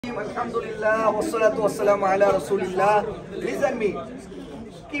Alhamdulillah, wassalatu wassalamu ala rasulillah. Listen me.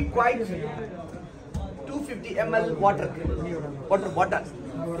 Keep quiet. 250 ml water bottle.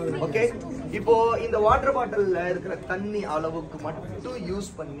 Okay? இப்போ இந்த water பாட்டில்ல இருக்கிற தண்ணி அளவுக்கு மட்டும் யூஸ்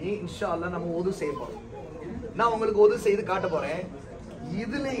பண்ணி இன்ஷாஅல்லாஹ் நம்ம wudu செய்ய போறோம். நான் உங்களுக்கு wudu செய்து காட்ட போறேன்.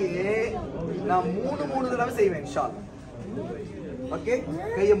 இதுலயே நான் மூணு தடவை செய்வேன் இன்ஷாஅல்லாஹ். ஓகே?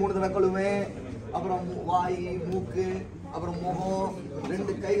 கையை 3 தடவை கழுவுவேன். அப்புறம் வாய், மூக்கு, அப்புறம் முகம்,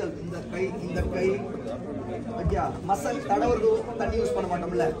 2 கைகள், இந்த கை. ஓகே? மசால் தடவுறது தண்ணி யூஸ் பண்ண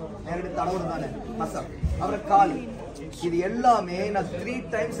மாட்டோம்ல. நேரடி தடவுறது தானே மசால். அப்புறம் கால். இது எல்லாமே நான் 3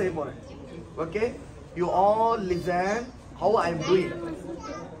 டைம்ஸ் செய்ய போறேன். Okay, you all listen how I am doing.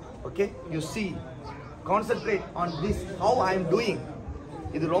 Okay, you see, concentrate on this how I am doing.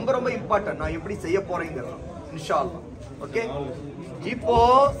 இது ரொம்ப இம்பார்ட்டன்ட். நான் எப்படி செய்ய போறேங்கிறது இன்ஷாஅல்லாஹ். ஓகே, இப்போ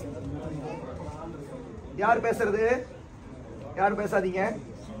யார் பேசுறது? யார் பேசாதீங்க,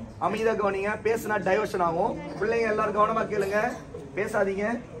 அமைதியா கவனிங்க. பேசினா டைவர்ஷன் ஆகும். பிள்ளைங்க எல்லாரும் கவனமா கேளுங்க, பேசாதீங்க.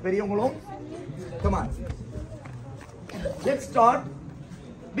 பெரியவங்களும் come on, let's start.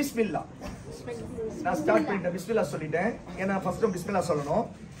 பிஸ்மில்லா. நான் ஸ்டார்ட் பண்ணிட்டேன், பிஸ்மில்லா சொல்லிட்டேன். ஏன்னா ஃபர்ஸ்ட் பிஸ்மில்லா சொல்லணும்.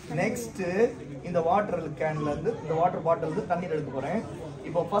 நெக்ஸ்ட் இந்த வாட்டர் கேன்ல இருந்து, இந்த வாட்டர் பாட்டில் இருந்து தண்ணீர் எடுக்க போறேன்.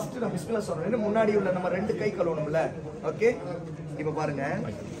 இப்போ ஃபர்ஸ்ட் நான் பிஸ்மில்லா சொல்றேன். முன்னாடி உள்ள நம்ம 2 கை கழுவணும்ல. ஓகே, இப்போ பாருங்க,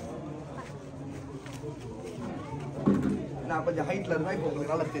 நான் கொஞ்சம் ஹைட்ல இருந்தா இப்போ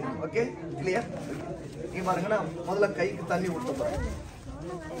உங்களுக்கு நல்லா தெரியும். Okay, clear? நீங்க பாருங்க, நான் முதல்ல கைக்கு தண்ணி ஊத்த போறேன்.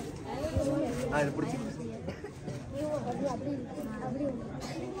 நான் இதை பிடிச்சிக்கிறேன்.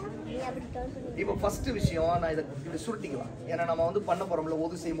 இப்போ ஃபர்ஸ்ட் விஷயம், நான் இதை சுருட்டிக்கலாம். ஏன்னா நம்ம வந்து பண்ண போறோம்ல,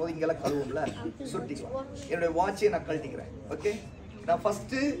 wudu செய்யும் போது இங்கெல்லாம் கழுவும்ல, சுருட்டிக்கலாம். என்னுடைய வாட்சை நான் கழட்டிக்கிறேன். ஓகே, நான்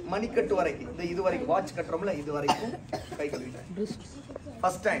ஃபர்ஸ்ட் மணிக்கட்டு வரைக்கும், இது வரைக்கும் வாட்ச் கட்டுறோம்ல, இது வரைக்கும் கை கழுவிட்டேன்.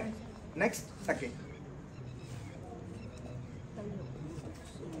 First time. Next second.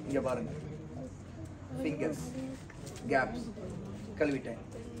 இங்க பாருங்க, ஃபிங்கர்ஸ் கேப்ஸ் கழுவிட்டேன்.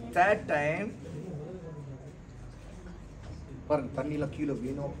 தேர்ட் டைம் பாருங்க, தண்ணில கீழே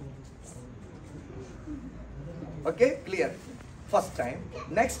வேணும். Okay, clear? First time.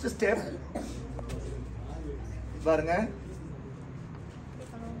 Next step பாருங்க,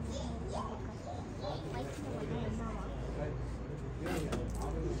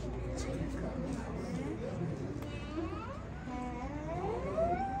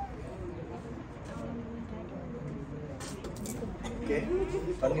 ஓகே,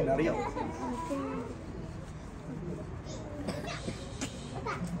 தண்ணி நிறைய.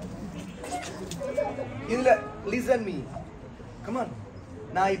 இதுல லிசன் மீ, கம் ஆன்.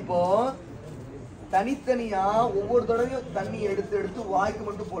 நான் இப்போ தனித்தனியா ஒவ்வொரு தடவையும் தண்ணி எடுத்து வாய்க்கு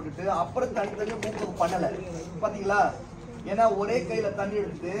மட்டும் போட்டுட்டு அப்புறம் தனித்தனியா மூக்குக்கு பண்ணல, பாத்தீங்களா? ஏன்னா ஒரே கையில தண்ணி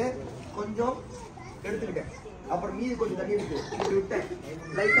எடுத்து கொஞ்சம் எடுத்துக்கிட்டேன், அப்புறம் மீதி கொஞ்சம் தண்ணி எடுத்து இப்படி விட்டேன்,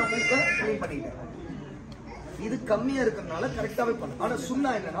 லைட்டா மூக்க க்ளீன் பண்ணிட்டேன். இது கம்மியா இருக்கிறதுனால கரெக்டாவே பண்ண. ஆனா சுண்ணா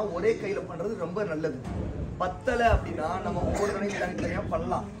என்னன்னா ஒரே கையில பண்றது ரொம்ப நல்லது. பத்தலை அப்படின்னா நம்ம ஒவ்வொரு தடவையும் தனித்தனியா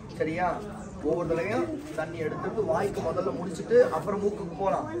பண்ணலாம். சரியா? ஒவ்வொரு தடவையும் தண்ணி எடுத்துட்டு வாய்க்கு முதல்ல முடிச்சுட்டு அப்புறம் மூக்குக்கு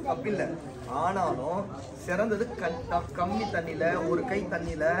போகலாம், அப்படி இல்லை. ஆனாலும் சிறந்தது கம்மி தண்ணியில, ஒரு கை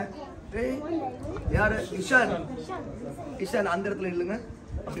தண்ணியில. யாரு? இஷான் அந்த இடத்துல நில்லுங்க.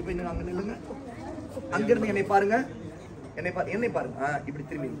 அப்படி போய் அங்க நில்லுங்க. அங்கிருந்து என்னை பாருங்க, என்னை பாருங்க. இப்படி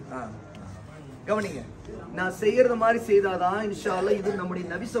திரும்பி கவனிங்க. நான் செய்யறது மாதிரி செய்தாதான் இன்ஷா அல்லாஹ் இது நம்முடைய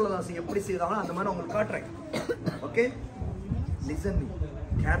நபி ஸல்லல்லாஹு அலைஹி வஸல்லம் எப்படி செய்தாங்களோ அந்த மாதிரி உங்களுக்கு காட்டுறேன். Okay, listen me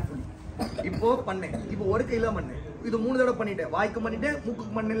carefully. இப்போ பண்ணேன், இப்போ ஒரு கையில பண்ணேன். இது 3 தடவை பண்ணிட்டேன். வாய்க்கு பண்ணிட்டேன்,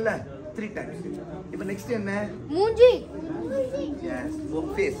 மூக்குக்கு பண்ணல 3 டைம்ஸ். இப்போ நெக்ஸ்ட் என்ன? மூஞ்சி. S,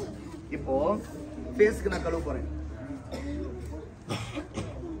 face. இப்போ ஃபேஸ்க்கு நான் கழுவ போறேன்.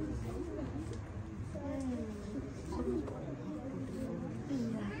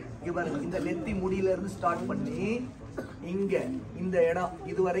 இங்க பாருங்க, இந்த நெத்தி முடியில இருந்து ஸ்டார்ட் பண்ணி இங்க இந்த இடம்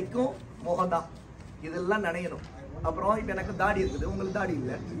இது வரைக்கும் முகம் தான். இதெல்லாம் நனையணும். அப்புறம் இப்ப எனக்கு தாடி இருக்குது, உங்களுக்கு தாடி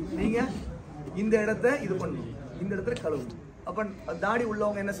இல்லை. நீங்க இந்த இடத்த இது பண்ணணும், இந்த இடத்துல கழுவணும். அப்ப தாடி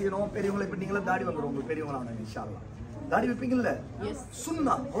உள்ளவங்க என்ன செய்யணும்? பெரியவங்களை இப்ப நீங்களா தாடி வந்துடும், உங்களுக்கு பெரியவங்களா இன்ஷா அல்லாஹ். தாடி வைப்பீங்கல்ல,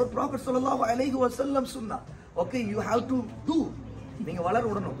 சுன்னா. அவர் ப்ராஃபட் ஸல்லல்லாஹு அலைஹி வஸல்லம் சுன்னா. Okay, you have to to. நீங்க வளர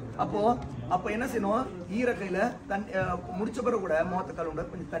விடணும். அப்போ என்ன செய்யணும்? ஈர கையில முடிச்ச பிறகு கூட முகத்தை கழுவுட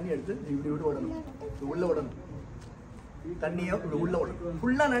கொஞ்சம் தண்ணி எடுத்து இப்படி விடணும், உள்ள விடணும். தண்ணியை உள்ள விடணும்.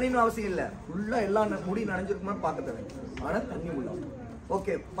 ஃபுல்லா நனையணும் அவசியம் இல்லை. ஃபுல்லா எல்லா முடி நனைஞ்சிருக்குமான்னு பார்க்க தேவை. ஆனா தண்ணி உள்ள.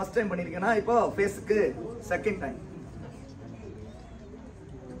 ஓகே, ஃபர்ஸ்ட் டைம் பண்ணிருக்கேன்னா இப்போ ஃபேஸுக்கு செகண்ட் டைம்.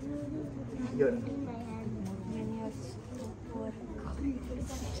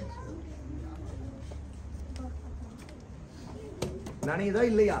 நனையுதா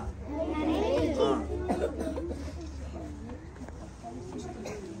இல்லையா?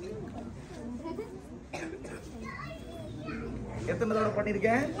 எத்தனை தடவை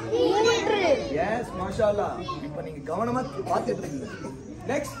பண்ணிருக்கேன்? 3. எஸ், மாஷாஅல்லாஹ். இப்போ நீங்க கவனமா பார்த்துட்டு இருக்கீங்க.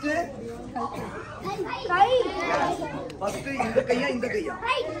 நெக்ஸ்ட் கை. ஃபர்ஸ்ட் இந்த கையா இந்த கையா?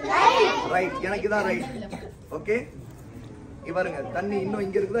 ரைட். எனக்கு தான் ரைட். ஓகே. இங்க பாருங்க, தண்ணி இன்னும்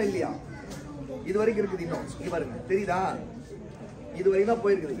இங்க இருக்குதா இல்லையா? இது வரைக்கும் இருக்குது இன்னும். இங்க பாருங்க, தெரியுதா? இது வரைக்கும் தான்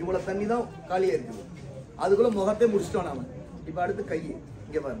போயிருக்குது. இவ்வளவு தண்ணி தான் காலியா இருக்குது. அதுக்குள்ள முகத்தை முடிச்சிட்டோம் நாம. இப்ப அடுத்து கை.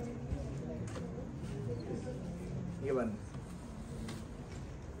 இங்க பாருங்க, இங்க பாருங்க.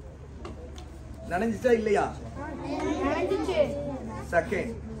 நனைஞ்சிச்சா இல்லையா? நனைஞ்சிச்சு.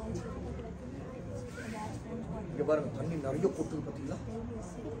 செகண்ட். இங்க பாருங்க, தண்ணி நிறைய கொட்டுது பாத்தீங்களா?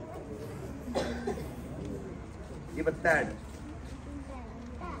 இப்ப தேர்ட்.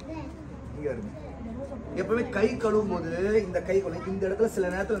 இங்க பாருங்க. எப்பவுமே கை கழுவும் போது இந்த கை கழுவும் இந்த இடத்துல சில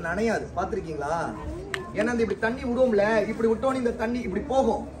நேரத்துல நனையாது, பாத்திருக்கீங்களா? ஏன்னா இப்படி தண்ணி விடுவோம்ல, இப்படி விட்டோன்னு இந்த தண்ணி இப்படி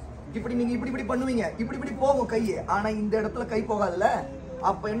போகும். இப்படி நீங்க இப்படி இப்படி பண்ணுவீங்க, இப்படி இப்படி போகும் கையை. ஆனா இந்த இடத்துல கை போகாதுல்ல,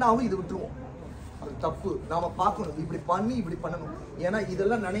 அப்ப என்ன ஆகும்? இது விட்டுருவோம். அது தப்பு. நாம பார்க்கணும், இப்படி பண்ணி இப்படி பண்ணணும். ஏன்னா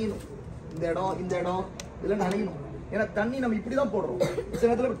இதெல்லாம் நனையணும். இந்த இடம் இதெல்லாம் நனையணும். ஏன்னா தண்ணி நம்ம இப்படிதான் போடுறோம். சில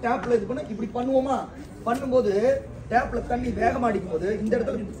நேரத்துல டேப்ல இது பண்ண இப்படி பண்ணுவோமா? பண்ணும்போது டேப்ல தண்ணி வேகமா அடிக்கும் போது இந்த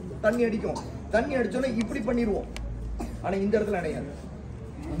இடத்துல தண்ணி அடிக்கும். தண்ணி அடிச்சோன்னா இப்படி பண்ணிடுவோம். ஆனா இந்த இடத்துல நனையாது,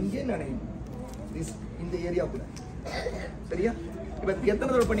 இங்கே நனையும். இந்த ஏரியா கூட. சரியா? இப்ப எத்தனை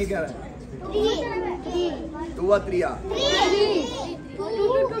தடவை பண்ணிருக்காரு? 2 or 3?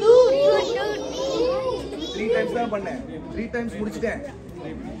 3 டைம்ஸ் தான் பண்ணேன். 3 டைம்ஸ் முடிச்சிட்டேன்.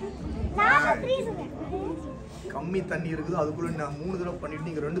 கம்மி தண்ணி இருக்குது, அதுக்குள்ள நான் 3 தடவை பண்ணிட்டு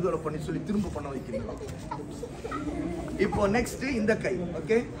நீங்க 2 தடவை பண்ணி சொல்லி திரும்ப பண்ண வைக்கிறீங்க. இப்போ நெக்ஸ்ட் இந்த கை.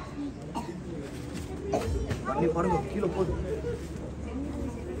 ஓகே, பண்ணி பாருங்க, கீழே போகுது.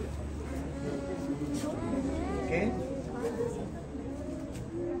 ஓகே,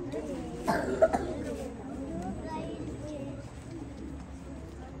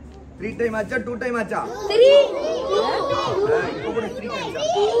 த்ரீ டைம் ஆச்சா? 2 டைம் ஆச்சா? 3. இப்போ கூட 3 டைம்ஸ்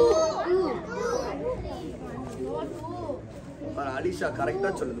ஆச்சா? அலிஷா கரெக்டா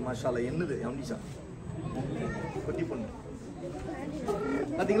சொல்லுது, மாஷாஅல்லாஹ். என்னது அலிஷா? குட்டி பொண்ணு.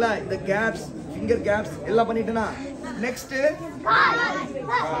 பாத்தீங்களா? இந்த கேப்ஸ், ஃபிங்கர் கேப்ஸ் எல்லாம் பண்ணிட்டேனா? நெக்ஸ்ட்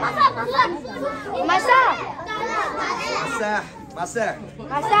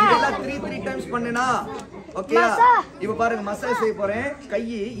இதெல்லாம் 3 டைம்ஸ் பண்ணேனா? ஓகே. இப்போ பாருங்க, மசாஜ் செய்ய போறேன். கை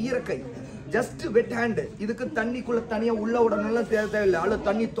ஈரக்கை, ஜஸ்ட் வெட் ஹேண்ட். இதுக்கு தண்ணிக்குள்ள தனியா உள்ள விடணும்லாம் தேவையில்லை, அல்லது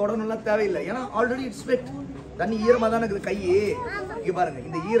தண்ணி தொடணும்லாம் தேவையில்லை. ஏன்னா ஆல்ரெடி இட்ஸ் வெட். தண்ணி ஈரமா தானே இருக்குது கை. இங்க பாருங்க,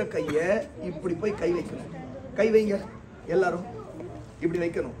 இந்த ஈரக்கைய இப்படி போய் கை வைக்கணும். கை வைங்க எல்லாரும். இப்படி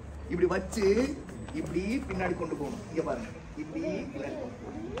வைக்கணும். இப்படி வச்சு இப்படி பின்னாடி கொண்டு போகணும். இங்க பாருங்க, இப்படி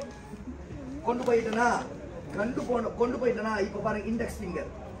கொண்டு போயிட்டேனா? கொண்டு போயிட்டேனா? இப்ப பாருங்க, இண்டெக்ஸ் ஃபிங்கர்,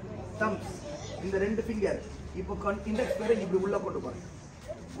 தம்ஸ், இந்த 2 ஃபிங்கர் இப்போ இண்டெக்ஸ் ஃபிங்கர் இப்படி உள்ள கொண்டு போறேன்.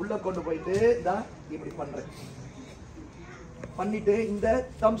 உள்ள கொண்டு போயிட்டு தான் இப்படி பண்றேன். பண்ணிட்டு இந்த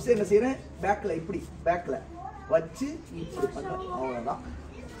தம்ஸ் என்ன செய்யறேன்? பேக்ல இப்படி பேக்ல வச்சு இப்படி பண்றேன். அவ்வளவுதான்.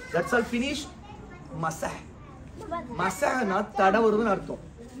 That's all, finish. மசாஜ்னா தடவுறதுன்னு அர்த்தம்.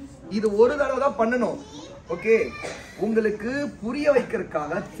 இது ஒரு தடவை தான் பண்ணணும். ஓகே, உங்களுக்கு புரிய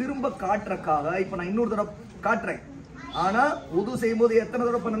வைக்கிறதுக்காக, திரும்ப காட்டுறதுக்காக இப்ப நான் இன்னொரு தடவை காட்டுறேன். ஆனா உது செய்யும் போது எத்தனை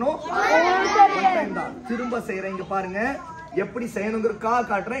தடவை பண்ணணும்? 1 டைம் தான். திரும்ப செய்யறேன். இங்க பாருங்க, எப்படி செய்யணுங்கிறதுக்காக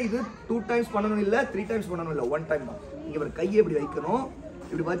காட்டுறேன். இது 2 டைம்ஸ் பண்ணணும் இல்ல, 3 டைம்ஸ் பண்ணணும் இல்ல, 1 டைம் தான். இங்க ஒரு கையை இப்படி வைக்கணும்.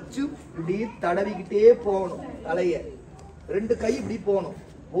 இப்படி வச்சு இப்படி தடவிக்கிட்டே போகணும். தலைய 2 கை இப்படி போகணும்.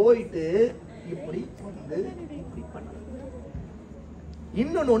 போயிட்டு இப்படி வந்து இப்படி பண்ணணும்.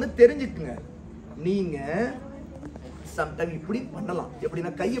 இன்னொன்னு தெரிஞ்சுக்குங்க, நீங்க சம்டைம் இப்படி பண்ணலாம்.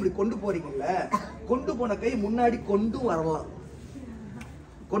 எப்படின்னா, கை இப்படி கொண்டு போறீங்கல்ல, கொண்டு போன கை முன்னாடி கொண்டு வரலாம்.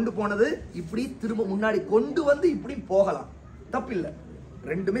 கொண்டு போனது இப்படி திரும்ப முன்னாடி கொண்டு வந்து இப்படி போகலாம். தப்பு இல்ல,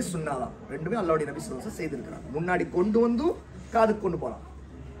 ரெண்டுமே சுன்னாதான். ரெண்டுமே அல்லாஹ்வுடைய நபி ஸல்லல்லாஹு அலைஹி வஸல்லம் செய்திருக்கிறாங்க. முன்னாடி கொண்டு வந்து காதுக்கு கொண்டு போலாம்.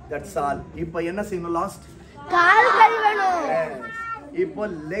 That's all. இப்போ என்ன செய்யணும்? லாஸ்ட் கால் கழுவணும். இப்போ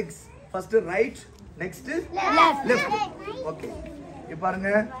Lex. First right, next left. Okay, இப்போ பாருங்க,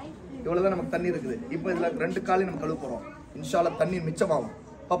 இவ்வளவுதான் நமக்கு தண்ணி இருக்குது. இப்போ இதுல 2 காலையும் நம்ம கழுவ போறோம். இன்ஷாஅல்லாஹ் தண்ணி மிச்சமாகும்.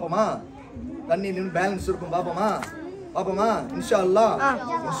 பாப்போமா? தண்ணி நின்னு பேலன்ஸ் இருக்கும். பாப்போமா? இன்ஷாஅல்லாஹ்.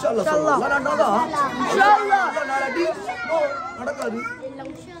 இன்ஷாஅல்லாஹ் நடக்காது.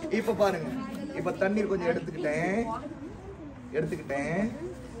 இப்போ பாருங்க, இப்போ தண்ணீர் கொஞ்சம் எடுத்துக்கிட்டேன்.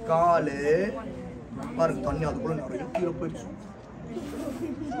 காலு பாருங்க, தண்ணி அதுக்குள்ள நிறைய கீழே போயிடுச்சு.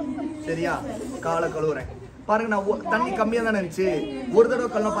 சரியா? காலை கழுவுறேன். பாருங்க, நான் தண்ணி கம்மியா தான் இருந்துச்சு. ஒரு தடவை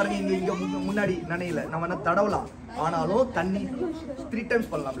கழுவ பாருங்க, இங்க முன்னாடி நனையில. நம்ம என்ன தடவலாம், ஆனாலும் தண்ணி 3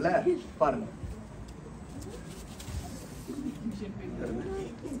 டைம்ஸ் பண்ணலாம்ல. பாருங்க,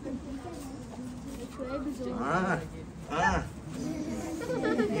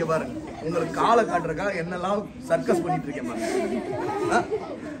 பாருங்க, உங்களுக்கு காலை காட்டுறதுக்காக என்னெல்லாம் சர்க்கஸ் பண்ணிட்டு இருக்கேன் பாருங்க.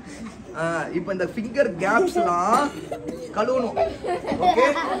 இப்போ இந்த ஃபிங்கர் கேப்ஸ்லாம் கழுவணும். ஓகே,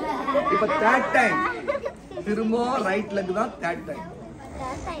 இப்போ தேர்ட் டைம் திரும்ப ரைட் லெக் தான் தேர்ட் டைம்.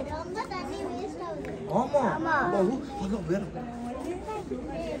 ஆமா வேற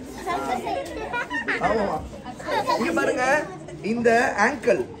ஆமா. இங்க பாருங்க, இந்த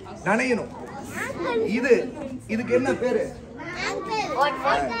ஆங்கிள் நனையணும். இதுக்கு என்ன பேரு?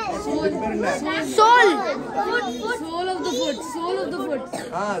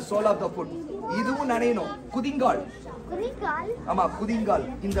 Soul of the food. இதுவும் நனையணும். குதிங்கால். ஆமா, குதிங்கால்.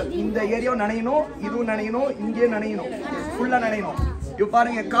 இந்த ஏரியா நனையணும், இதுவும் நனையணும், இங்கே நனையணும், ஃபுல்லா நனையணும். இப்ப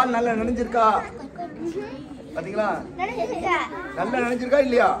பாருங்க, கால் நல்லா நனைஞ்சிருக்கா? பாத்தீங்களா? நல்லா நனைஞ்சிருக்கா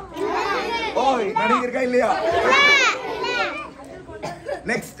இல்லையா? ஓய், நனைஞ்சிருக்கா இல்லையா?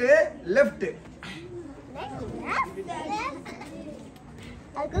 Next left.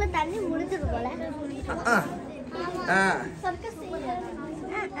 அதுக்குள்ள தண்ணி முடிஞ்சிரு போல.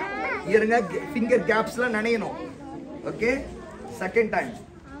 இருங்க, finger கேப்ஸ்ல நனையணும். Okay, second time.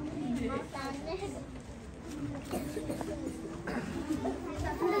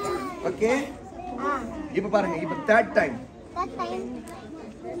 Okay, இப்ப பாருங்க, இப்ப தேர்ட் டைம்.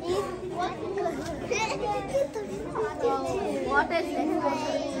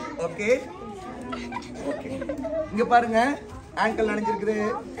 ஓகே ஓகே, இங்க பாருங்க, ஆங்கிள் நனைஞ்சிருக்குது,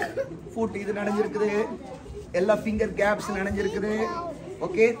 ஃபுட் இது நனைஞ்சிருக்குது, எல்லா ஃபிங்கர் கேப்ஸ் நனைஞ்சிருக்குது.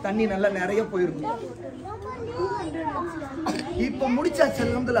 ஓகே, தண்ணி நல்லா நிறைய போயிருக்கு. இப்போ முடிச்சாச்சு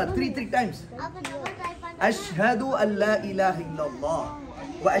அல்ஹம்துலில்லாஹ். 3 டைம்ஸ். அஷ்ஹது அல்லா இலாஹ இல்லல்லாஹ்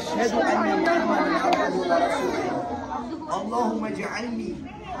வ அஷ்ஹது அன்ன முஹம்மதன் அப்துஹு வ ரசூலுஹு. اللهم اجعلني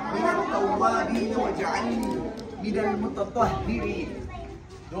من التوابين واجعلني من المتطهرين.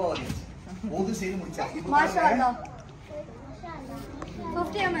 دول وضو செய்து முடிச்சாச்சு. மாஷாஅல்லாஹ்.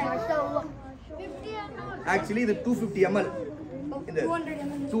 50 ml. Actually இது 250 ml. இந்த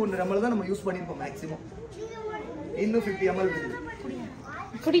 200 ml தான் நம்ம யூஸ் பண்ணிருப்போம் மேக்ஸிமம். இன்னும் 50 ml இருக்கு.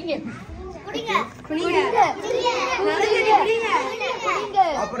 குடிங்க.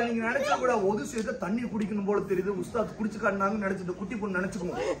 அப்புறம் நீங்க நினைச்சா கூட ஒது செய்த தண்ணி குடிக்கணும் போல தெரியுது, உஸ்தாத் குடிச்சு காட்டினாங்க நினைச்சிட்டு குட்டி பொண்ணு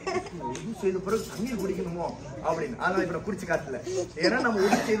நினைச்சுக்குவோம், ஒது செய்த பிறகு தண்ணீர் குடிக்கணுமோ அப்படின்னு. அதனால இப்ப குடிச்சு காட்டல, ஏன்னா நம்ம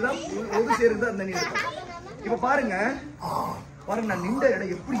ஒது செய்யறது தான் தண்ணி இருக்கும். இப்ப பாருங்க பாருங்க, நான் நின்ற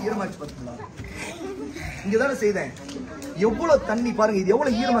இடம் எப்படி ஈரமாச்சு பாத்தீங்களா? இங்கதானே செய்தேன். எவ்வளவு தண்ணி பாருங்க, இது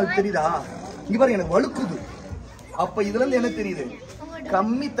எவ்வளவு ஈரமாச்சு தெரியுதா? இங்க பாருங்க, எனக்கு வழுக்குது. அப்ப இதுல இருந்து என்ன தெரியுது?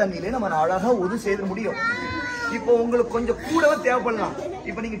 கம்மி தண்ணியிலே நம்ம அழகா ஒது செய்ய முடியும். இப்போ உங்களுக்கு கொஞ்சம் கூடவே தேவைப்படலாம்.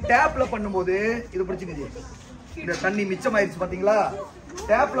 இப்ப நீங்க டேப்ல பண்ணும்போது இது பிடிச்சிங்க, இந்த தண்ணி மிச்சமாயிருச்சு பாத்தீங்களா?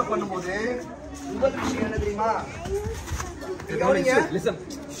 டேப்ல பண்ணும்போது முதல் விஷயம் என்ன தெரியுமா?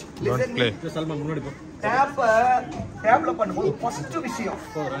 டேப்ல பண்ணும்போது ஃபர்ஸ்ட் விஷயம்,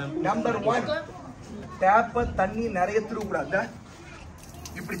 நம்பர் 1, டேப்ப தண்ணி நிறைய திருவக்கூடாது.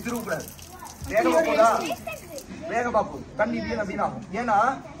 இப்படி திருவக்கூடாது. வேகமா போதா? வேகமா போகுது, தண்ணி வீண் வீணாகும். ஏன்னா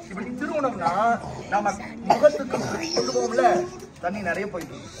இப்படி திருவணும்னா நம்ம முகத்துக்கு கொண்டு போகும்ல, தண்ணி நிறைய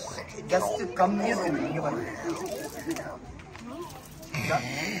போயிட்டு ஜஸ்ட் கம்மியா தெரியும். இங்க பாருங்க,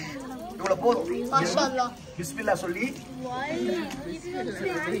 இவ்வளவு போதும். மாஷாஅல்லாஹ். பிஸ்மில்லாஹ் சொல்லி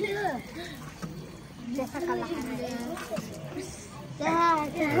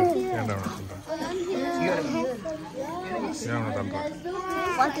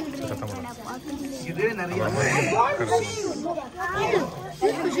இது நிறைய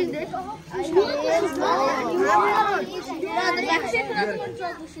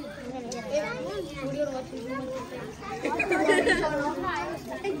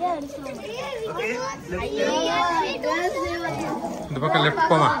இந்த பக்கம் லெஃப்ட்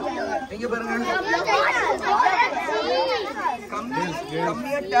போமா. இங்க பாருங்க,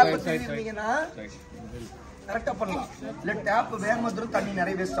 கம்மியா டேப் வச்சிருக்கீங்கன்னா கரெக்டா பண்ணலாம். இல்ல டேப் வேகமா தரும், தண்ணி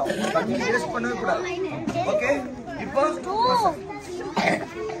நிறைய வேஸ்ட் ஆகும். தண்ணி வேஸ்ட் பண்ணவே கூடாது. ஓகே, இப்போ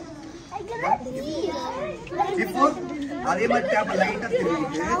அதே மாதிரி டேப் லைட்டா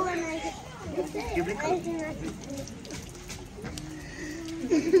திருப்பிட்டு இப்படி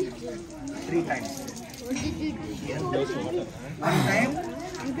 3 times. 1 time,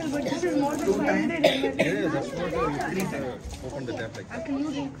 2 time, 3 time. Open the tap like that.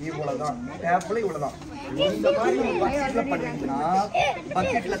 இவ்வளவுதான், டேப்ல இவ்வளவுதான். இந்த மாதிரி நம்ம பக்கெட்ல பண்ணீங்கன்னா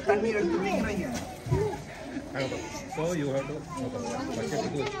பக்கெட்ல தண்ணி எடுத்துவீங்கன்னு வைங்க. So you have to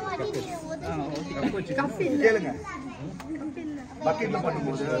கேளுங்க, பக்கெட்ல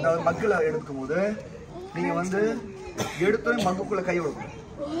பண்ணும்போது, அதாவது மக்குல எடுக்கும் போது நீங்க வந்து எடுத்து மக்குக்குள்ள கை விடணும்.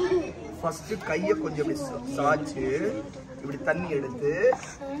 ஃபர்ஸ்ட் கையை கொஞ்சம் இப்படி சாய்ச்சு இப்படி தண்ணி எடுத்து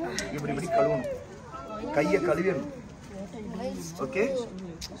இப்படி இப்படி கழுவணும். கையை கழுவிடணும். ஓகே,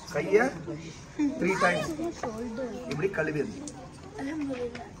 கைய 3 times இப்படி கழுவிடு.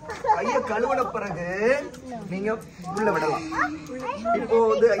 கைய கழுவின பிறகு நீங்க உள்ள விடலாம். இப்போ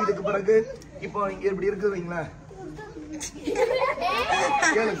வந்து இதுக்கு பிறகு இப்போ இங்க இப்படி இருக்கு வைங்களா,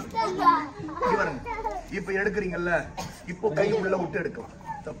 கேளுங்க பாருங்க. இப்ப எடுக்கிறீங்கல்ல, இப்போ கை உள்ள விட்டு எடுக்கலாம்,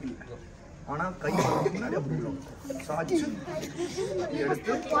 தப்பு இல்லை. ஆனா கை முன்னாடி அப்படி சாச்சு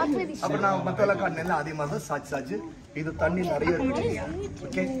எடுத்து அப்புறம் நான் மத்தெல்லாம் காட்டினேன்ல அதே மாதிரி தான் சாச்சு இது தண்ணி நிறைய இருக்கு.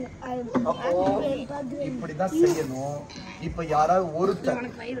 ஓகே, அப்போ இப்படிதான் செய்யணும். இப்ப யாராவது ஒருத்தர்,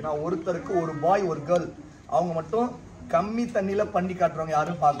 நான் ஒருத்தருக்கு ஒரு பாய் ஒரு கேர்ள், அவங்க மட்டும் கம்மி தண்ணியில பண்ணி காட்டுறவங்க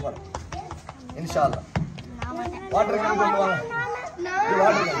யாரும் பார்க்க வர இன்ஷா அல்லாஹ். வாட்டர் கேன் கொண்டு வாங்க.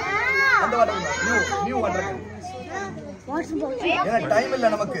 வாட்டர் கேன், அந்த water can, new water can. ஏன்னா டைம் இல்ல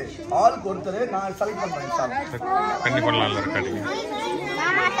நமக்கு, ஆளுக்கு ஒருத்தர் நான் செலக்ட் பண்றேன் இன்ஷா அல்லாஹ். கண்டிப்பா பண்ணலாம் ரெக்கார்டிங்.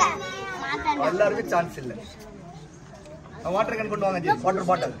 எல்லாருக்கும் சான்ஸ் இல்ல. வாட்டர் கேன் கொண்டு வாங்க ஜி, வாட்டர்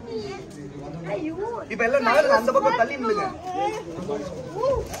பாட்டில். இப்ப எல்லாம் நாலு அந்த பக்கம் தள்ளி நில்லுங்க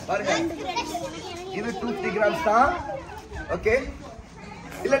பாருங்க. இது 2-3 grams தான். ஓகே,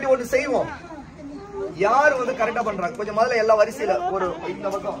 இல்லாட்டி ஒன்று செய்வோம். யார் வந்து கரெக்டா பண்றாங்க கொஞ்சம் முதல்ல எல்லா வரிசையில ஒரு இந்த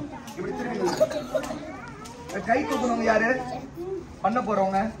பக்கம் இப்படி திரும்பி கை தூக்கணும். யாரு பண்ண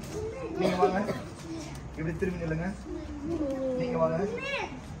போறவங்க நீங்க வாங்க, இப்படி திரும்பி நில்லுங்க. நீங்க வாங்க,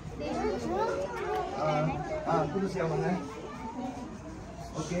 புதுசியா வாங்க.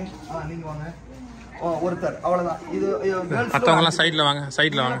 ஓகே, நீங்க வாங்க. ஒருத்தர் அவ்வளவுதான். இது மத்தவங்க எல்லாம் சைடுல வாங்க,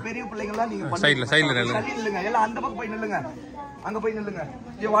 சைடுல வாங்க. பெரிய பிள்ளைங்க எல்லாம் நீங்க சைடுல நில்லுங்க. நில்லுங்க, எல்லாம் அந்த பக்கம் போய் நில்லுங்க, அங்க போய் நில்லுங்க.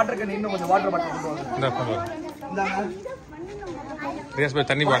 இது வாட்டர் கேன் இன்னும் கொஞ்சம் வாட்டர் பாட்டில் கொண்டு வாங்க. இந்தாங்க ரியாஸ் பாய்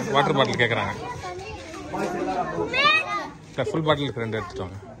தண்ணி வாட்டர் பாட்டில் கேக்குறாங்க. ஃபுல் பாட்டில் 2 எடுத்துட்டு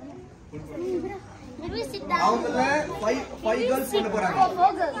வாங்க. அவங்கள 5 girls பண்ண போறாங்க.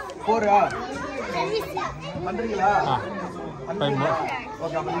 4 பண்றீங்களா?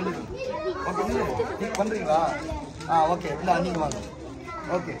 ஓகே, அப்ப நில்லுங்க. ஓகே, நில்லுங்க. நீங்க பண்றீங்களா? ஓகே, இந்தா நீங்க வாங்க.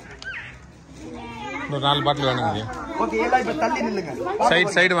 ஓகே, இன்னொரு 4 பாட்டில் வேணுங்க. ஓகே, எல்லாம் இப்ப தள்ளி நில்லுங்க.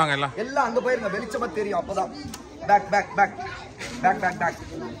 சைடு வாங்க எல்லாம். எல்லாம் அங்க போயிருங்க, வெளிச்சமா தெரியும் அப்பதான். Back back back back back back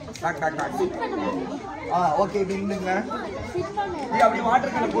back back back. Okay, இப்ப நில்லுங்க. நீங்க அப்படி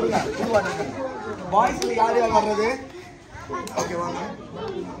வாட்டர் கேன் போடுங்க, புது வாட்டர் கேன். பாய்ஸ்ல யார் யார் வர்றது? ஓகே, வாங்க.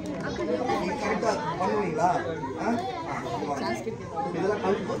 நீங்க கரெக்டா பண்ணுவீங்களா? இதெல்லாம்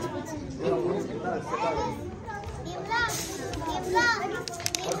கழுவி போச்சு. இதெல்லாம் முடிச்சுட்டா செட் ஆகும்.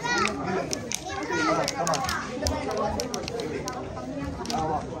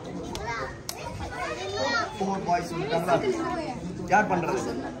 யார் பண்றது?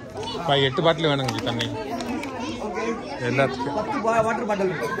 8 பாட்டில் வேணுங்க தண்ணி எல்லாத்துக்கும். 10 வாட்டர்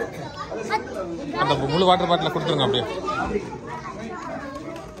பாட்டில் அந்த முழு வாட்டர் பாட்டில் கொடுத்துருங்க அப்படியே.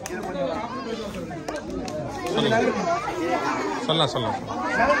 சொல்லலாம்.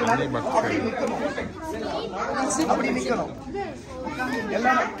 அப்படி நிக்கணும்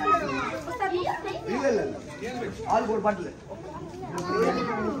எல்லாம். இல்ல ஆளுக்கு ஒரு பாட்டில்.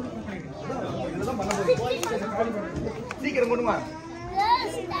 சீக்கிரம் கொடுமா.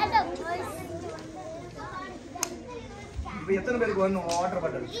 இப்ப எத்தனை பேருக்கு வேணும் வாட்டர்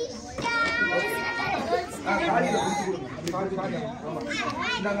பாட்டில்? காலையில குடிச்சு கொடுங்க.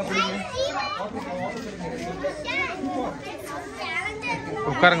 இந்தாங்க பிடிங்க.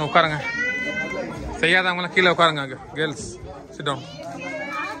 உட்காருங்க. செய்யாதவங்களாம் கீழே உட்காருங்க. Girls sit down.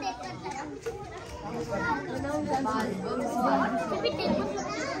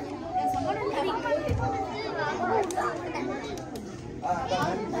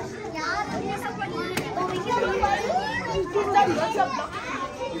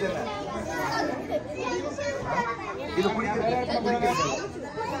 இது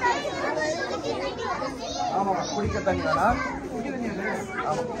ஆமா, குடிக்க தண்ணி வேணாம்.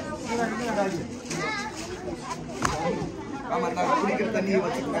 ஆமா, குடிக்கிற தண்ணியை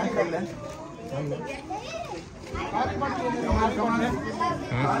வச்சுக்கோங்க கையில.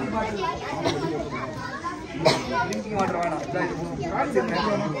 ட்ரிங்கிங் வாட்டர் வேணாம்.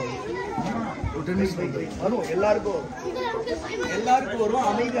 வரும் எல்லாருக்கும் வரும்.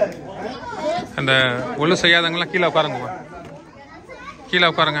 அமைதியா இருக்கு. அந்த ஒழு செய்யாதவங்களாம் கீழே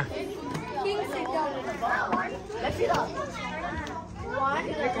உட்காருங்க.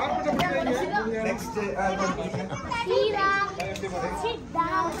 Next, sit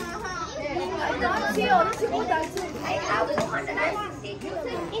down. I can't see or I have to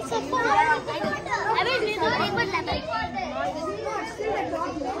it's a fun. I will be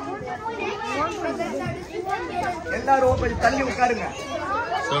எல்லாரும் கொஞ்சம் தள்ளி உட்காருங்க.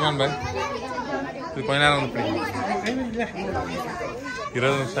 சுல்மான் பாய் இது கொஞ்ச நேரம் வந்து பிடிக்கும்.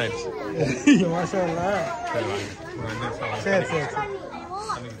 20 நிமிஷம் ஆயிடுச்சு. மாஷா அல்லாஹ். சரி.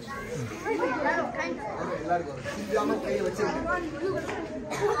 எல்லாருக்கும் சிந்தாம கையை வச்சிருக்கேன்.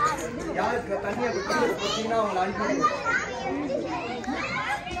 யாருக்கு தண்ணியை பார்த்தீங்கன்னா அவங்களை அனுப்பி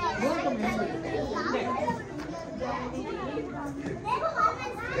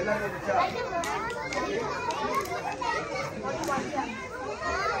எல்லாரும்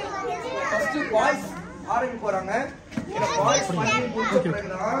ஃபர்ஸ்ட் பாய்ஸ் ஆரம்பி போறாங்க. ஏன்னா பாய்ஸ் பண்ணி முடிச்ச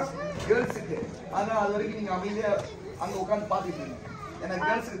பிறகுதான் கேர்ள்ஸுக்கு. அதனால அது வரைக்கும் நீங்க அமைதியா அங்க உட்கார்ந்து பாத்துட்டு இருக்கீங்க. ஏன்னா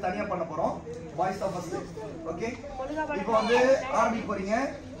கேர்ள்ஸுக்கு தனியா பண்ண போறோம். பாய்ஸ் தான் ஃபர்ஸ்ட். ஓகே, இப்போ வந்து ஆரம்பிக்க போறீங்க.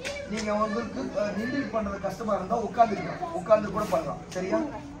 நீங்க உங்களுக்கு நின்று பண்றது கஷ்டமா இருந்தா உட்கார்ந்துருங்க. உட்கார்ந்து கூட பண்ணலாம். சரியா?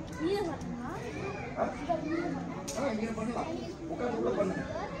 இங்க பண்ணலாம். உட்கார்ந்து கூட பண்ணுங்க.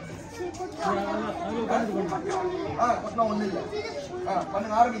 கொட்டினா ஒண்ணு இல்ல.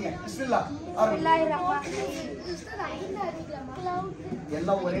 பண்ணுங்க, ஆரம்பிங்க. பிஸ்மில்லா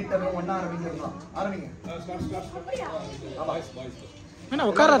எல்லாம் ஒரே டைம்ல ஒண்ணா ஆரம்பிக்கலாம். ஆரம்பிங்க. என்ன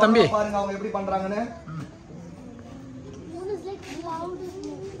உட்கார்றா தம்பி, பாருங்க அவங்க எப்படி பண்றாங்கன்னு.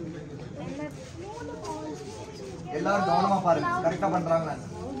 எல்லாரும் கவனமா பாருங்க, கரெக்டா பண்றாங்களா.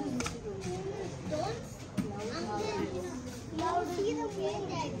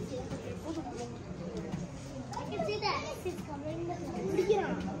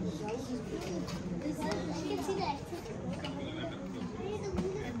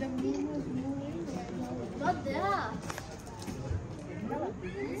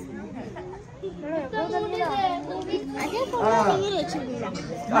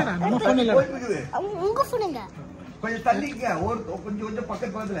 கொஞ்சம் தள்ளிங்க, கொஞ்சம் கொஞ்சம்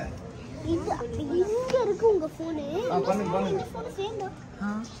பக்கத்து பக்கத்துல இங்க இருக்கு உங்க போன். பண்ணுங்க பண்ணுங்க.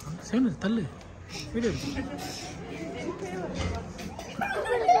 சேம் தள்ளு video.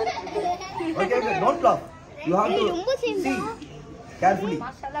 Okay, don't laugh. You have to see carefully.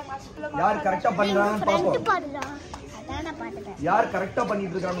 யார் கரெக்டா பண்றாங்கன்னு பாப்போம். யார் கரெக்டா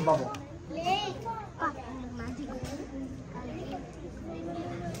பண்ணிட்டு இருக்காங்கன்னு பாப்போம்.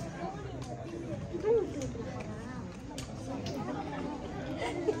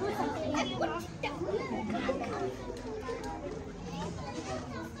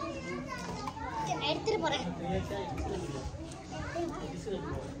 எடுத்துட்டு போறேன்.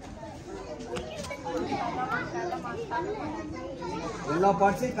 எல்லா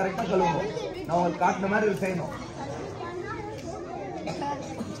பார்ட்ஸையும் கரெக்டா கழுவணும். நான் உங்களுக்கு காட்டின மாதிரி செய்யணும்.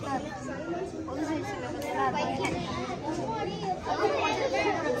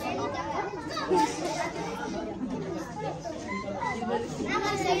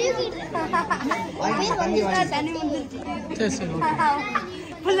 சரி சரி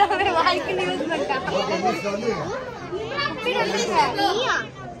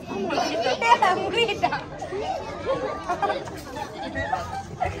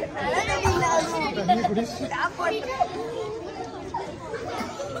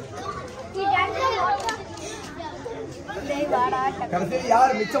கடைசியில்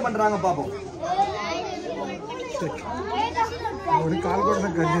யார் மிச்சம் பண்றாங்க பாப்போம். ஒரு கால் கூட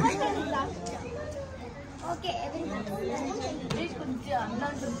கண்ணு.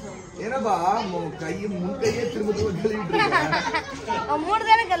 என்னப்பா கையை முன்கையே திரும்ப திரும்ப கழுவிட்டு இருக்க. மூணு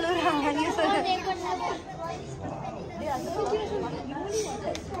தானே கல்லூரி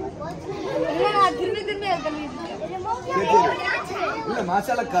திரும்பி திரும்பி இல்ல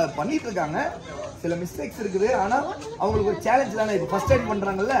மாஷால பண்ணிட்டு இருக்காங்க. சில மிஸ்டேக்ஸ் இருக்குது. ஆனா அவங்களுக்கு ஒரு சேலஞ்ச் தானே. இது ஃபர்ஸ்ட் டைம்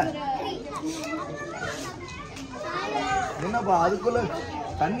பண்றாங்கல்ல. என்னப்பா அதுக்குள்ள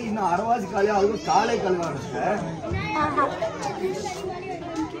தண்ணி இன்னும் அரைவாசி காலையா, அதுக்கும் காலை கழுவாங்க.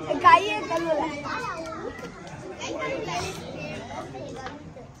 கையை கழுவல.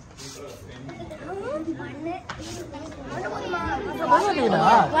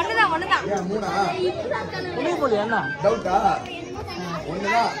 ஏன் மூணா என்ன டவுட்டா?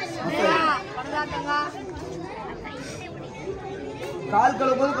 ஒண்ணுதான். கால்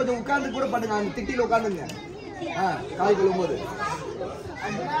கழுவும் போது கொஞ்சம் உட்கார்ந்து கூட பண்ணுங்க. அந்த திட்டில உட்காந்துங்க. கால் கழுவும் போது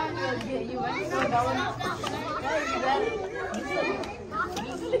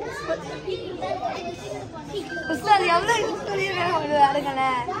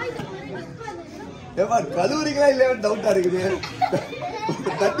கல்லூரிகளா இல்ல டவுட்டா இருக்குது.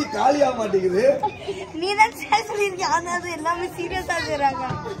 தட்டி காலியா மாட்டேங்குது. நீதான் சொல்லிருக்க. அதாவது எல்லாமே சீரியஸா செய்றாங்க.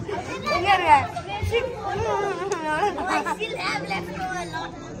 எங்க இருக்க?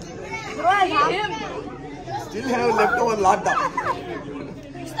 Still have leftover lot.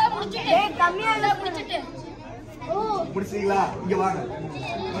 ஏய் கம்மியா இல்ல முடிச்சிட்டு. முடிச்சீங்களா? இங்க வாங்க.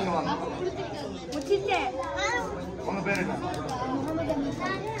 இங்க வாங்க. முடிச்சிட்டேன். உங்க பேர் என்ன?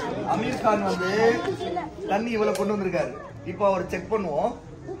 அமீர் கான் வந்து தண்ணி இவ்வளவு கொண்டு வந்திருக்காரு. இப்போ அவர் செக் பண்ணுவோம்.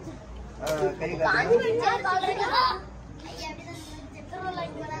 கை காட்டுங்க.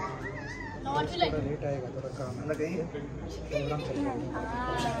 लेट आएगा थोड़ा काम அந்த கை प्रोग्राम चल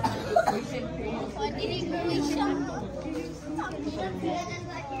रहा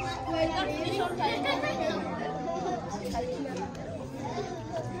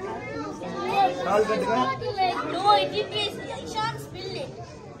கால் கட்டுங்க No, it is. I shan't spill it.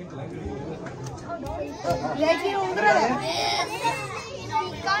 लेकिन उंगरा है You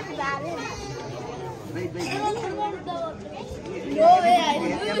can't bear it. Wait wait no वे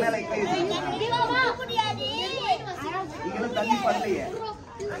என் மேல கை நீங்க தண்ணி பண்ணலையே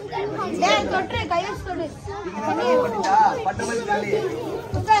ये தொட்றே கையஸ் தொடு நீங்க தண்ணி பண்ணிட்டா பட்ட மாதிரி தெரியலையே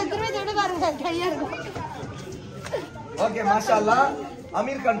உட்கா திரும்பி தொடு பாருங்க கையா இருக்கு ஓகே மாஷாஅல்லாஹ்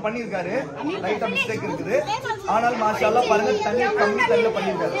அமீர் கான் பண்ணிருக்காரு லைட்டா மிஸ்டேக் இருக்குது ஆனால் மாஷாஅல்லாஹ் பாருங்க தண்ணி கம்மி தண்ணில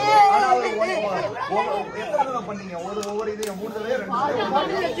பண்ணிருக்காரு ஆனா அவர் எத்தனை தடவை பண்ணீங்க ஒவ்வொரு இது 3 தடவை 2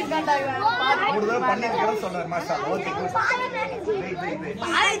 தடவை 3 தடவை பண்ணிருக்கேன்னு சொன்னார் மாஷாஅல்லாஹ் ஓகே வெயிட்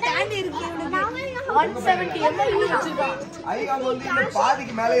பாதி தாண்டி இருக்கு இவனுக்கு 170 ml வச்சிருக்கான் ஐகாம் வந்து இந்த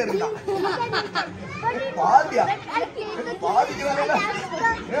பாதிக்கு மேலே இருந்தான் பாதியா பாதிக்கு மேல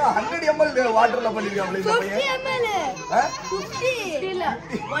 100 ml வாட்டர்ல பண்ணிருக்காங்க இந்த 50 பையன் ml ஆ? 50 இல்ல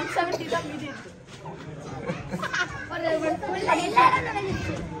 170 தான் மீதி இருக்கு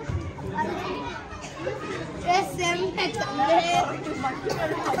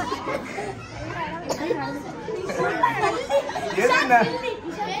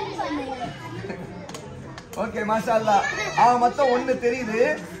ஓகே மாஷாஅல்லாஹ் மொத்தம் ஒண்ணு தெரியுது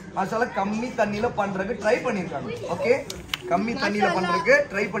மாஷாஅல்லாஹ் கம்மி தண்ணில பண்றதுக்கு ட்ரை பண்ணிருக்காங்க ஓகே கம்மி தண்ணில பண்றதுக்கு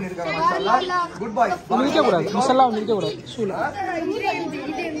ட்ரை பண்ணிருக்காங்க மாஷாஅல்லாஹ் குட் பாய் मिलके बोला मसाला मिलके बोला सूला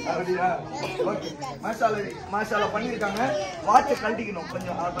அப்படியா ஓகே மாஷாஅல்லாஹ் பண்ணிருக்காங்க வாட்ச் கழட்டிக்கணும்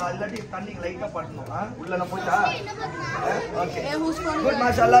கொஞ்சம் இல்லாட்டி தண்ணி லைட்டா படணும் உள்ள போயிட்டா ஓகே குட்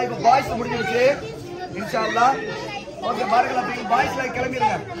மாஷாஅல்லாஹ் இப்போ பாய்ஸ் முடிஞ்சிருச்சு இன்ஷாஅல்லாஹ் ஓகே பாருங்க அப்படி பாய்ஸ்லாம்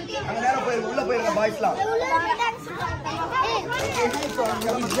கிளம்பிடுங்க அங்க நேரா போய் உள்ள போயிருங்க பாய்ஸ்லாம்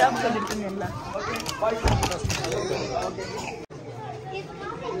எக்ஸாம் பண்ணிருக்கீங்கல்ல ஓகே பாய்ஸ் ஓகே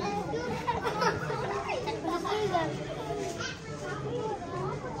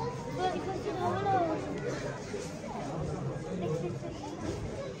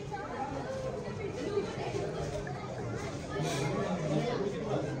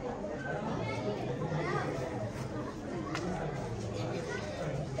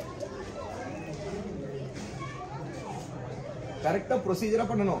கரெக்டா ப்ரொசீஜரா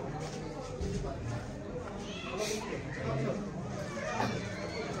பண்ணணும்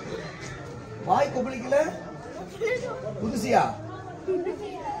வாய் கொப்பளிக்கல புதுசியா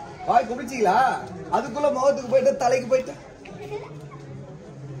வாய் கொப்பளிச்சீங்களா அதுக்குள்ள முகத்துக்கு போயிட்டு தலைக்கு போயிட்டு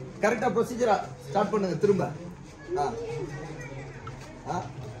கரெக்டா ப்ரொசீஜரா ஸ்டார்ட் பண்ணுங்க திரும்ப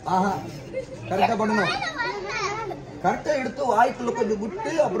ஆஹா கரெக்டா பண்ணணும் கரெக்டா எடுத்து வாய்க்குள்ள கொஞ்சம்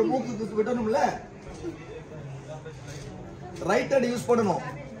விட்டு அப்புறம் மூக்குக்கு விட்டணும்ல ரைட் ஹேண்ட் யூஸ் பண்ணணும்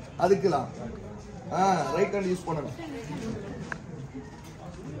அதுக்குலாம் ரைட் ஹேண்ட் யூஸ் பண்ணணும்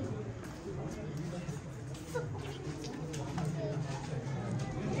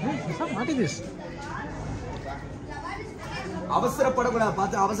What is this? அவசரப்படக்கூடாது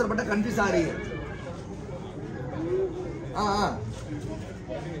பார்த்து அவசரப்பட்ட confuse ஆறீங்க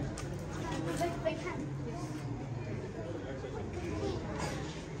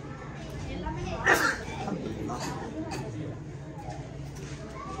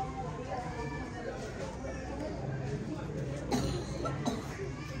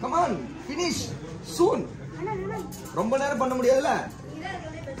Come on, finish soon. ரொம்ப நேரம் பண்ண முடியாதுல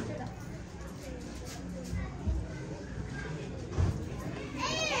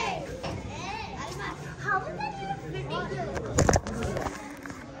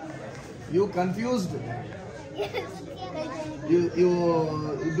You confused. You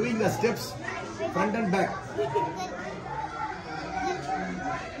doing the steps front and back.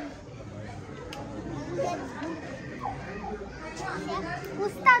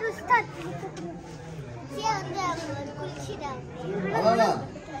 Ustad. Dia anda kuliah. அவ்வளவுதான்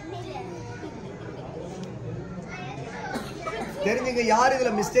தெரிஞ்சுங்க யார்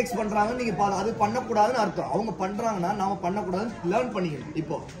இதுல மிஸ்டேக்ஸ் பண்றாங்க நீங்க அது பண்ணக்கூடாதுன்னு அர்த்தம் அவங்க பண்றாங்கன்னா நாம பண்ணக்கூடாதுன்னு லேர்ன் பண்ணிக்கணும்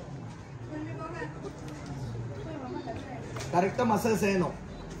இப்போ கரெக்டா மசாஜ் செய்யணும்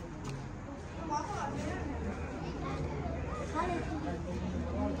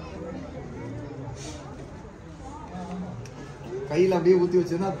கையில அப்படியே ஊத்தி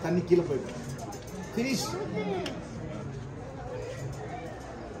வச்சிருந்தா தண்ணி கீழே போயிடும் finish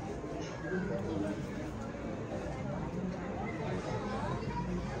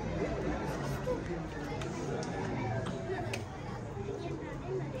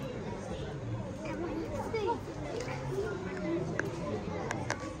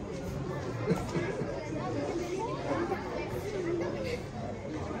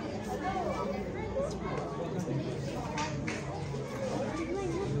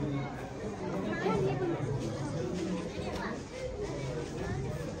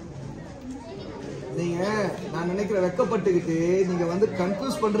நான் நினைக்கிறேன் வெக்கப்பட்டுக்கிட்டு நீங்க வந்து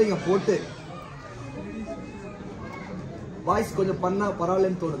கன்ஃபியூஸ் பண்றீங்க போட்டு. வாய்ஸ் கொஞ்சம் பண்ணா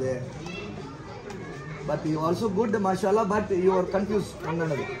பரவாயில்லன்னு தோணுது. But you also good மாஷாஅல்லா, but you are confuse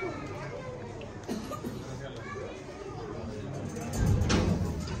பண்ணனது.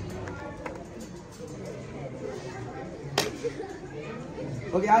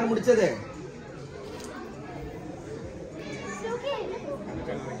 Okay, யார் முடிச்சது?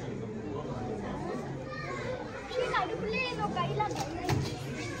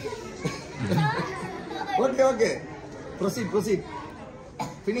 Okay okay, proceed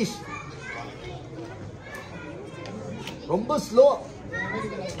finish. ரொம்ப ஸ்லோ,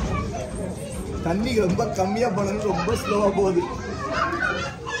 தண்ணி ரொம்ப கம்மியா பண்ணணும், ரொம்ப ஸ்லோவா போகுது.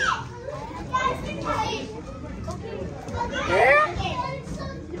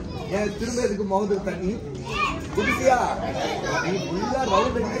 ஏன் திரும்ப எதுக்கு முகத்துக்கு தண்ணி? குடிசியா நீ ஃபுல்லா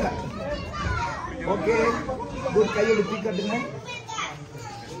ரவுண்ட் அடிக்கிற. ஓகே குட், கையோட தூக்கி கட்டுங்க.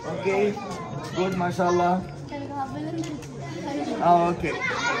 Okay good மாஷாஅல்லா. Okay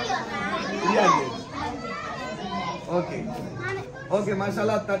okay okay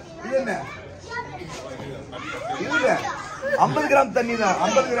மாஷாஅல்லா. இது என்ன? இல்ல 50 கிராம் தண்ணி தான்,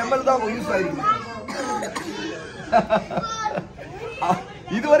 50 ml தான் யூஸ் ஆயிருக்கு.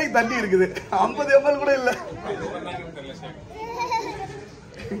 இதுவரை தண்ணி இருக்குது, 50 ml கூட இல்ல.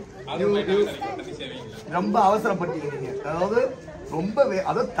 ரொம்ப அவசரப்பட்டீங்க நீங்க, அதாவது ரொம்ப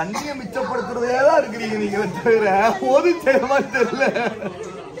அதாவது தண்ணியை மிச்சப்படுத்துறதே தான் இருக்கிறீங்க நீங்க, தவிர ஒரு செய்ய மாதிரி தெரியல.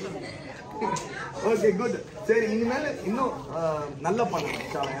 Okay good. சரி, இனிமேல் இன்னும் நல்லா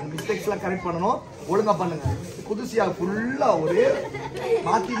பண்ணணும், மிஸ்டேக்ஸ் எல்லாம் கரெக்ட் பண்ணணும், ஒழுங்கா பண்ணுங்க. புதுசியா ஃபுல்லா ஒரே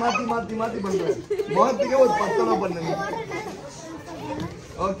மாத்தி மாத்தி மாத்தி மாத்தி பண்றேன், முகத்துக்கே ஒரு 10 தடவை பண்ணுங்க.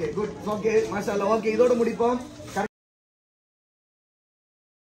 Okay good, okay மாஷாஅல்லா. ஓகே, இதோட முடிப்போம்.